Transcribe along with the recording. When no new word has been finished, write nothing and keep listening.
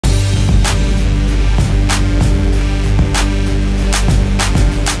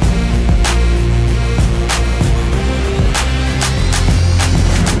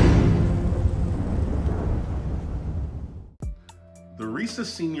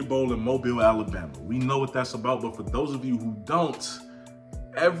Senior Bowl in Mobile, Alabama. We know what that's about, but for those of you who don't,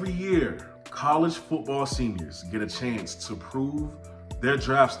 every year, college football seniors get a chance to prove their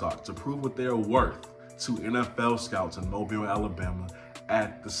draft stock, to prove what they're worth to NFL scouts in Mobile, Alabama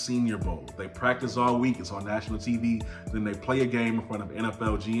at the Senior Bowl. They practice all week. It's on national TV. Then they play a game in front of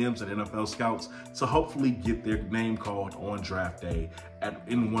NFL GMs and NFL scouts to hopefully get their name called on draft day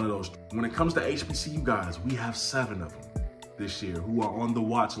in one of those. When it comes to HBCU guys, we have 7 of them this year who are on the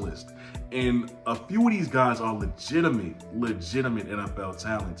watch list. And a few of these guys are legitimate NFL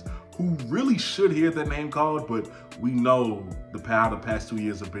talents who really should hear their name called, but we know how the past 2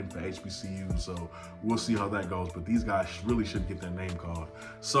 years have been for HBCU, so we'll see how that goes. But these guys really should get their name called.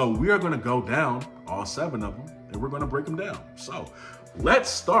 So we are going to go down all 7 of them, and we're going to break them down. So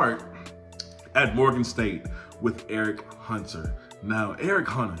let's start at Morgan State with Eric Hunter. Now, Eric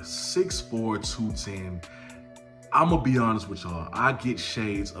Hunter, 6'4", 210. I'm going to be honest with y'all. I get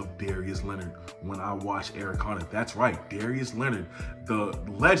shades of Darius Leonard when I watch Eric Hunter. That's right, Darius Leonard, the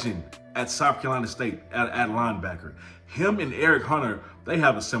legend at South Carolina State at linebacker. Him and Eric Hunter, they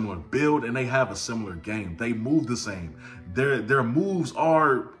have a similar build and they have a similar game. They move the same. Their moves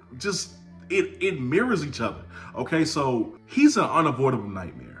are just, it mirrors each other. Okay, so he's an unavoidable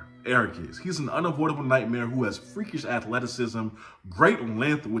nightmare. Eric is. He's an unavoidable nightmare who has freakish athleticism, great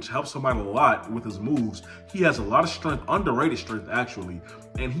length, which helps him out a lot with his moves. He has a lot of strength, underrated strength actually,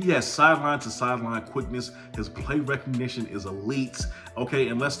 and he has sideline to sideline quickness. His play recognition is elite. Okay,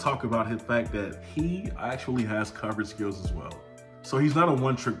 and let's talk about his fact that he actually has coverage skills as well. So he's not a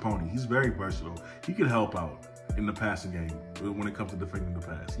one-trick pony. He's very versatile. He can help out in the passing game when it comes to defending the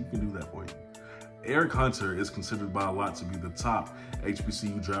pass. He can do that for you. Eric Hunter is considered by a lot to be the top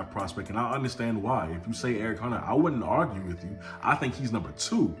HBCU draft prospect, and I understand why. If you say Eric Hunter, I wouldn't argue with you. I think he's number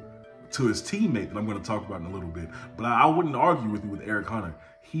 2 to his teammate that I'm going to talk about in a little bit, but I wouldn't argue with you with Eric Hunter.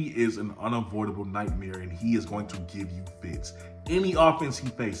 He is an unavoidable nightmare, and he is going to give you fits. Any offense he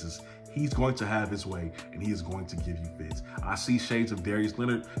faces, he's going to have his way, and he is going to give you fits. I see shades of Darius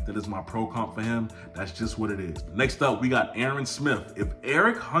Leonard. That is my pro comp for him. That's just what it is. Next up, we got Aaron Smith. If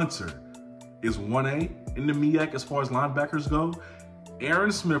Eric Hunter is 1A in the MEAC as far as linebackers go,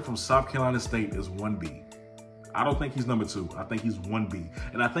 Aaron Smith from South Carolina State is 1B. I don't think he's number 2. I think he's 1B.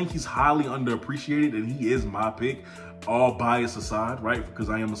 And I think he's highly underappreciated, and he is my pick, all bias aside, right? Because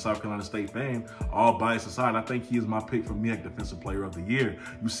I am a South Carolina State fan, all bias aside, I think he is my pick for MEAC Defensive Player of the Year.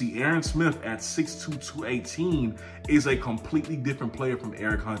 You see, Aaron Smith at 6'2", 218 is a completely different player from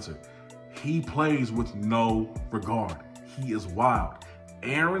Eric Hunter. He plays with no regard. He is wild.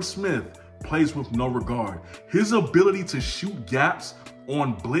 Aaron Smith plays with no regard. His ability to shoot gaps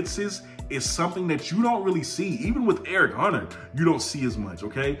on blitzes is something that you don't really see. Even with Eric Hunter, you don't see as much,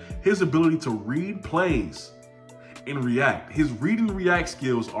 okay? His ability to read plays and react. His read and react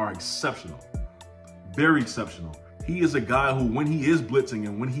skills are exceptional. Very exceptional. He is a guy who, when he is blitzing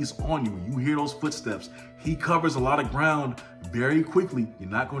and when he's on you, you hear those footsteps, he covers a lot of ground very quickly. You're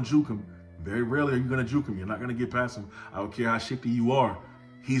not going to juke him. Very rarely are you going to juke him. You're not going to get past him. I don't care how shifty you are.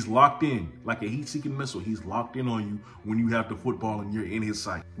 He's locked in like a heat-seeking missile. He's locked in on you when you have the football and you're in his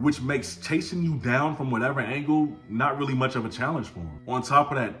sight, which makes chasing you down from whatever angle not really much of a challenge for him. On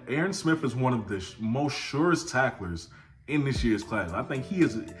top of that, Aaron Smith is one of the most surest tacklers in this year's class. I think he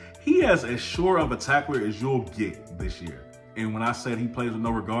has as sure of a tackler as you'll get this year. And when I said he plays with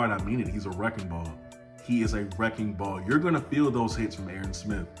no regard, I mean it. He's a wrecking ball. He is a wrecking ball. You're going to feel those hits from Aaron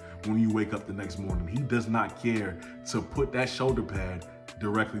Smith when you wake up the next morning. He does not care to put that shoulder pad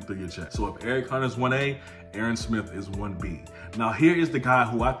directly through your chest. So if Eric Hunter's 1A, Aaron Smith is 1B. Now here is the guy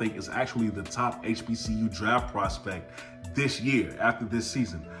who I think is actually the top HBCU draft prospect this year, after this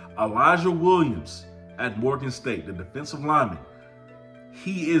season. Elijah Williams at Morgan State, the defensive lineman.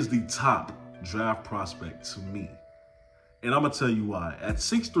 He is the top draft prospect to me. And I'm gonna tell you why. At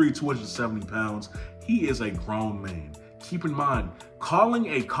 6'3", 270 pounds, he is a grown man. Keep in mind, calling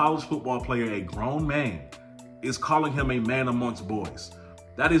a college football player a grown man is calling him a man amongst boys.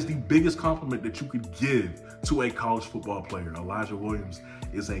 That is the biggest compliment that you could give to a college football player. Elijah Williams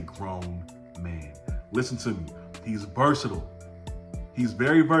is a grown man. Listen to me. He's versatile. He's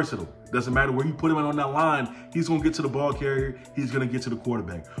very versatile. Doesn't matter where you put him on that line, he's going to get to the ball carrier. He's going to get to the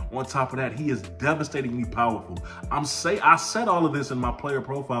quarterback. On top of that, he is devastatingly powerful. I said all of this in my player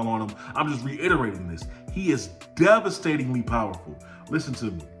profile on him. I'm just reiterating this. He is devastatingly powerful. Listen to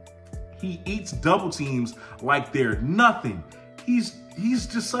me. He eats double teams like they're nothing. He's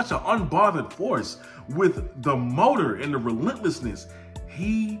just such an unbothered force with the motor and the relentlessness.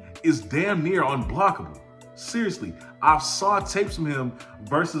 He is damn near unblockable. Seriously, I saw tapes from him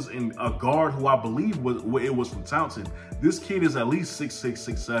versus a guard who I believe was from Townsend. This kid is at least 6'6",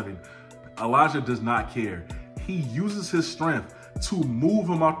 6'7". Elijah does not care. He uses his strength to move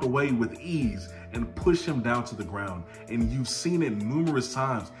him out the way with ease and push him down to the ground. And you've seen it numerous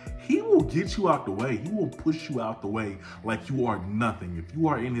times. He will get you out the way. He will push you out the way like you are nothing. If you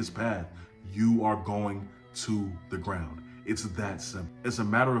are in his path, you are going to the ground. It's that simple. As a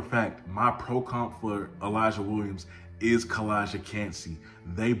matter of fact, my pro comp for Elijah Williams is Kalijah Cansey.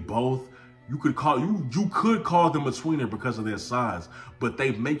 They both, you could call them a tweener because of their size, but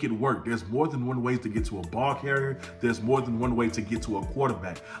they make it work. There's more than one way to get to a ball carrier. There's more than one way to get to a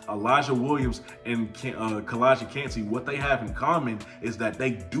quarterback. Elijah Williams and Kalijah Cansey, what they have in common is that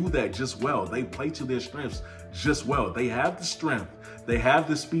they do that just well. They play to their strengths just well. They have the strength. They have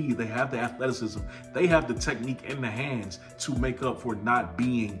the speed, they have the athleticism, they have the technique in the hands to make up for not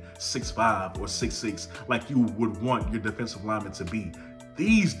being 6'5" or 6'6" like you would want your defensive lineman to be.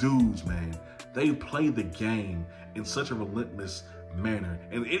 These dudes, man, they play the game in such a relentless manner.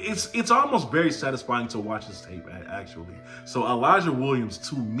 And it's almost very satisfying to watch this tape, actually. So Elijah Williams,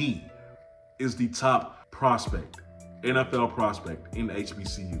 to me, is the top prospect, NFL prospect in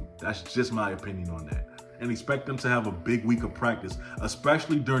HBCU. That's just my opinion on that. And expect them to have a big week of practice,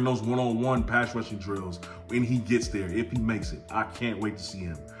 especially during those one-on-one pass rushing drills when he gets there, if he makes it. I can't wait to see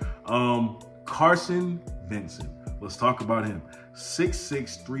him. Carson Vincent. Let's talk about him.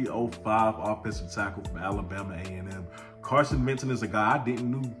 6'6", 305 offensive tackle from Alabama A&M. Carson Vincent is a guy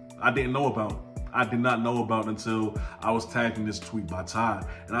I did not know about until I was tagged in this tweet by Ty.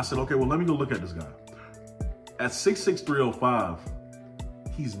 And I said, okay, well, let me go look at this guy. At 6'6", 305,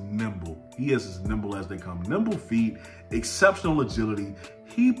 he's nimble. He is as nimble as they come. Nimble feet, exceptional agility.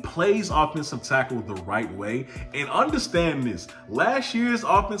 He plays offensive tackle the right way. And understand this, last year's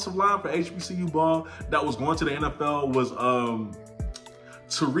offensive line for HBCU ball that was going to the NFL was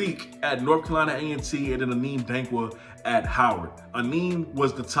Tariq at North Carolina A&T and then Aneem Dankwa at Howard. Aneem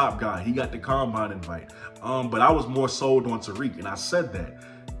was the top guy. He got the combine invite. But I was more sold on Tariq, and I said that,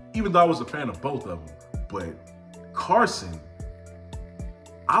 even though I was a fan of both of them. But Carson,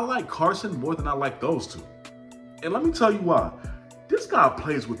 I like Carson more than I like those two. And let me tell you why. This guy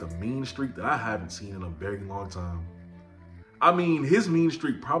plays with a mean streak that I haven't seen in a very long time. I mean, his mean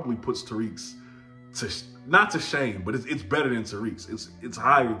streak probably puts Tariq's not to shame, but it's better than Tariq's. It's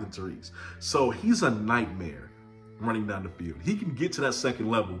higher than Tariq's. So he's a nightmare running down the field. He can get to that second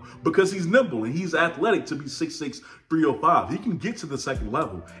level because he's nimble and he's athletic to be 6'6", 305. He can get to the second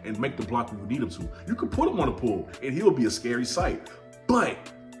level and make the block when you need him to. You can put him on a pull and he'll be a scary sight. But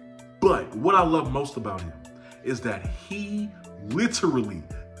what I love most about him is that he literally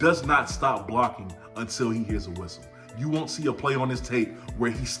does not stop blocking until he hears a whistle. You won't see a play on this tape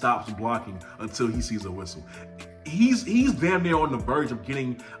where he stops blocking until he sees a whistle. He's damn near on the verge of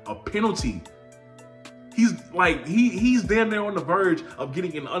getting a penalty. He's damn near on the verge of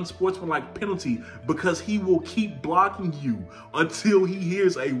getting an unsportsmanlike penalty because he will keep blocking you until he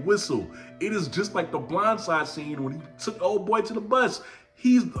hears a whistle. It is just like the Blindside scene when he took the old boy to the bus.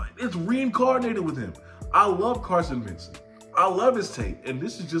 It's reincarnated with him. I love Carson Vincent. I love his tape. And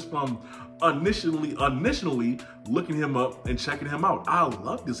this is just from initially looking him up and checking him out. I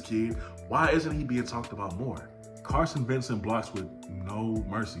love this kid. Why isn't he being talked about more? Carson Vincent blocks with no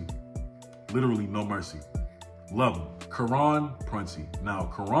mercy. Literally no mercy. Love him. Karan Prunty. Now,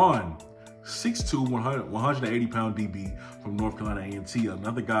 Karan, 6'2", 180-pound DB from North Carolina A&T.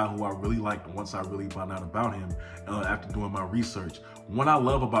 Another guy who I really liked once I really found out about him after doing my research. What I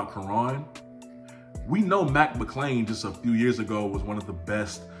love about Karan, we know Mac McClain just a few years ago was one of the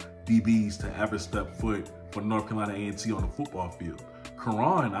best DBs to ever step foot for North Carolina A&T on the football field.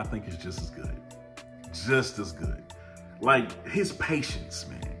 Karan, I think, is just as good. Just as good. Like, his patience,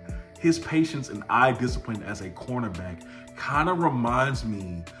 man. His patience and eye discipline as a cornerback kind of reminds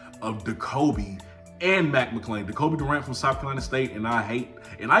me of Jacoby and Mac McClain. Jacoby Durant from South Carolina State, and I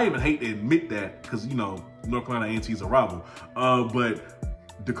even hate to admit that because, you know, North Carolina A&T is a rival.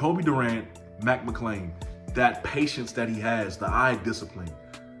 But Jacoby Durant, Mac McClain, that patience that he has, the eye discipline,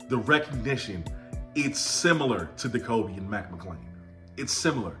 the recognition, it's similar to Jacoby and Mac McClain. It's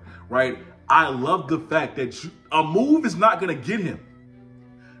similar, right? I love the fact that a move is not going to get him.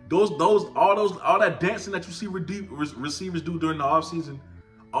 All that dancing that you see receivers do during the offseason,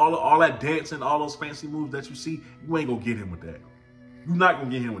 all that dancing, all those fancy moves that you see, you ain't gonna get him with that. You're not gonna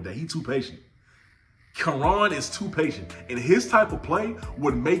get him with that. He's too patient. Karan is too patient, and his type of play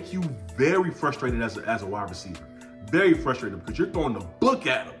would make you very frustrated as a wide receiver. Very frustrated because you're throwing the book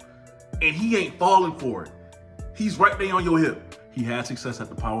at him, and he ain't falling for it. He's right there on your hip. He had success at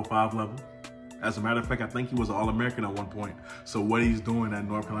the Power 5 level. As a matter of fact, I think he was an All-American at one point. So what he's doing at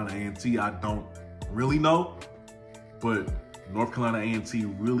North Carolina A&T, I don't really know. But North Carolina A&T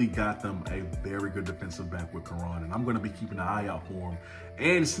really got them a very good defensive back with Karan, and I'm going to be keeping an eye out for him.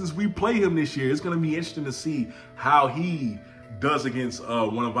 And since we play him this year, it's going to be interesting to see how he does against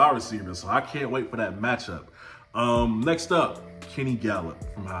one of our receivers. So I can't wait for that matchup. Next up, Kenny Gallup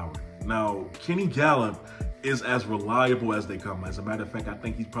from Howard. Now, Kenny Gallup is as reliable as they come. As a matter of fact, I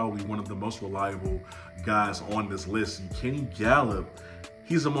think he's probably one of the most reliable guys on this list. Kenny Gallup,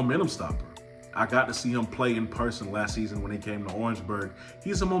 he's a momentum stopper. I got to see him play in person last season when he came to Orangeburg.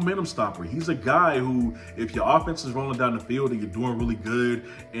 He's a momentum stopper. He's a guy who, if your offense is rolling down the field and you're doing really good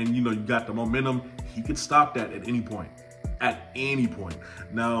and, you know, you got the momentum, he could stop that at any point. At any point.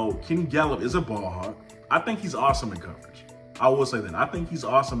 Now, Kenny Gallup is a ball hawk. I think he's awesome in coverage. I will say that. I think he's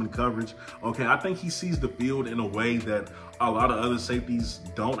awesome in coverage. Okay, I think he sees the field in a way that a lot of other safeties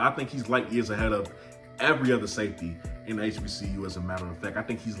don't. I think he's light years ahead of every other safety in HBCU, as a matter of fact. I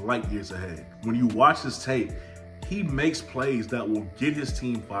think he's light years ahead. When you watch his tape, he makes plays that will get his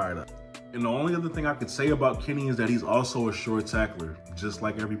team fired up. And the only other thing I could say about Kenny is that he's also a sure tackler, just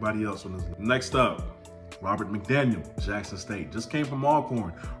like everybody else on this list. Next up, Robert McDaniel, Jackson State. Just came from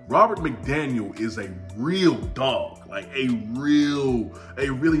Alcorn. Robert McDaniel is a real dog, like a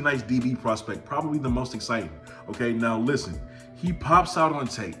really nice DB prospect, probably the most exciting. Okay, now listen, he pops out on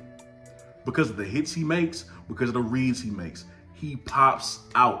tape because of the hits he makes, because of the reads he makes. He pops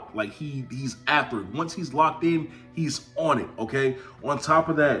out like he's after it. Once he's locked in, he's on it, okay? On top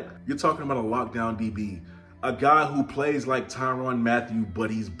of that, you're talking about a lockdown DB, a guy who plays like Tyrann Mathieu, but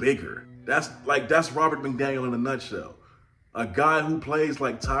he's bigger. That's Robert McDaniel in a nutshell. A guy who plays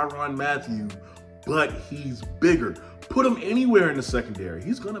like Tyrann Mathieu, but he's bigger. Put him anywhere in the secondary,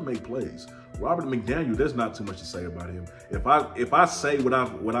 he's gonna make plays. Robert McDaniel, there's not too much to say about him. If I say what I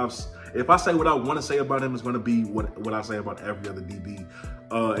want to say about him, it's going to be what I say about every other DB,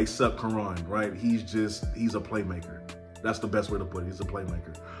 except Karan, right? He's a playmaker. That's the best way to put it. He's a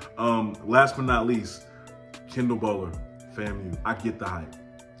playmaker. Last but not least, Kendall Bowler, FAMU. I get the hype.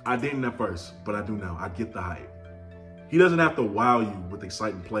 I didn't at first, but I do now. I get the hype. He doesn't have to wow you with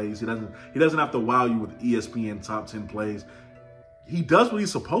exciting plays. He doesn't have to wow you with ESPN top 10 plays. He does what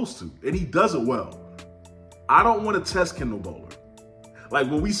he's supposed to, and he does it well. I don't want to test Kendall Bowler.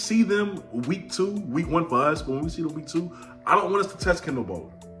 Like when we see them week 1 for us, but when we see them week 2, I don't want us to test Kendall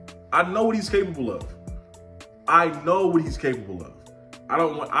Bowler. I know what he's capable of. I know what he's capable of. I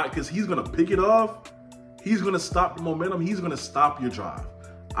don't want, because he's going to pick it off. He's going to stop the momentum. He's going to stop your drive.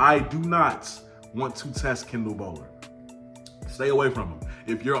 I do not want to test Kendall Bowler. Stay away from him.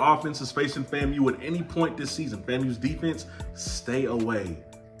 If your offense is facing FAMU at any point this season, FAMU's defense, stay away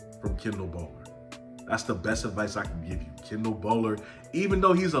from Kendall Bowler. That's the best advice I can give you. Kendall Bowler, even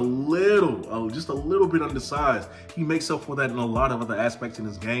though he's just a little bit undersized, he makes up for that in a lot of other aspects in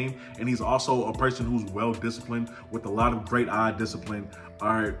his game. And he's also a person who's well-disciplined with a lot of great eye discipline,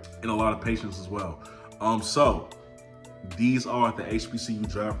 and a lot of patience as well. So these are the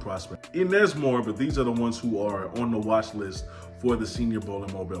HBCU draft prospects. And there's more, but these are the ones who are on the watch list for the Senior Bowl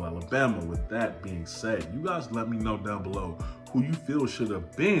in Mobile, Alabama. With that being said, you guys let me know down below who you feel should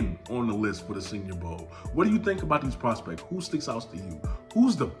have been on the list for the Senior Bowl. What do you think about these prospects? Who sticks out to you?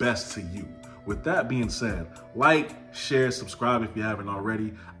 Who's the best to you? With that being said, like, share, subscribe if you haven't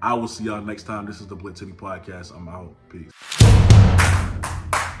already. I will see y'all next time. This is the BlitzCity Podcast. I'm out. Peace.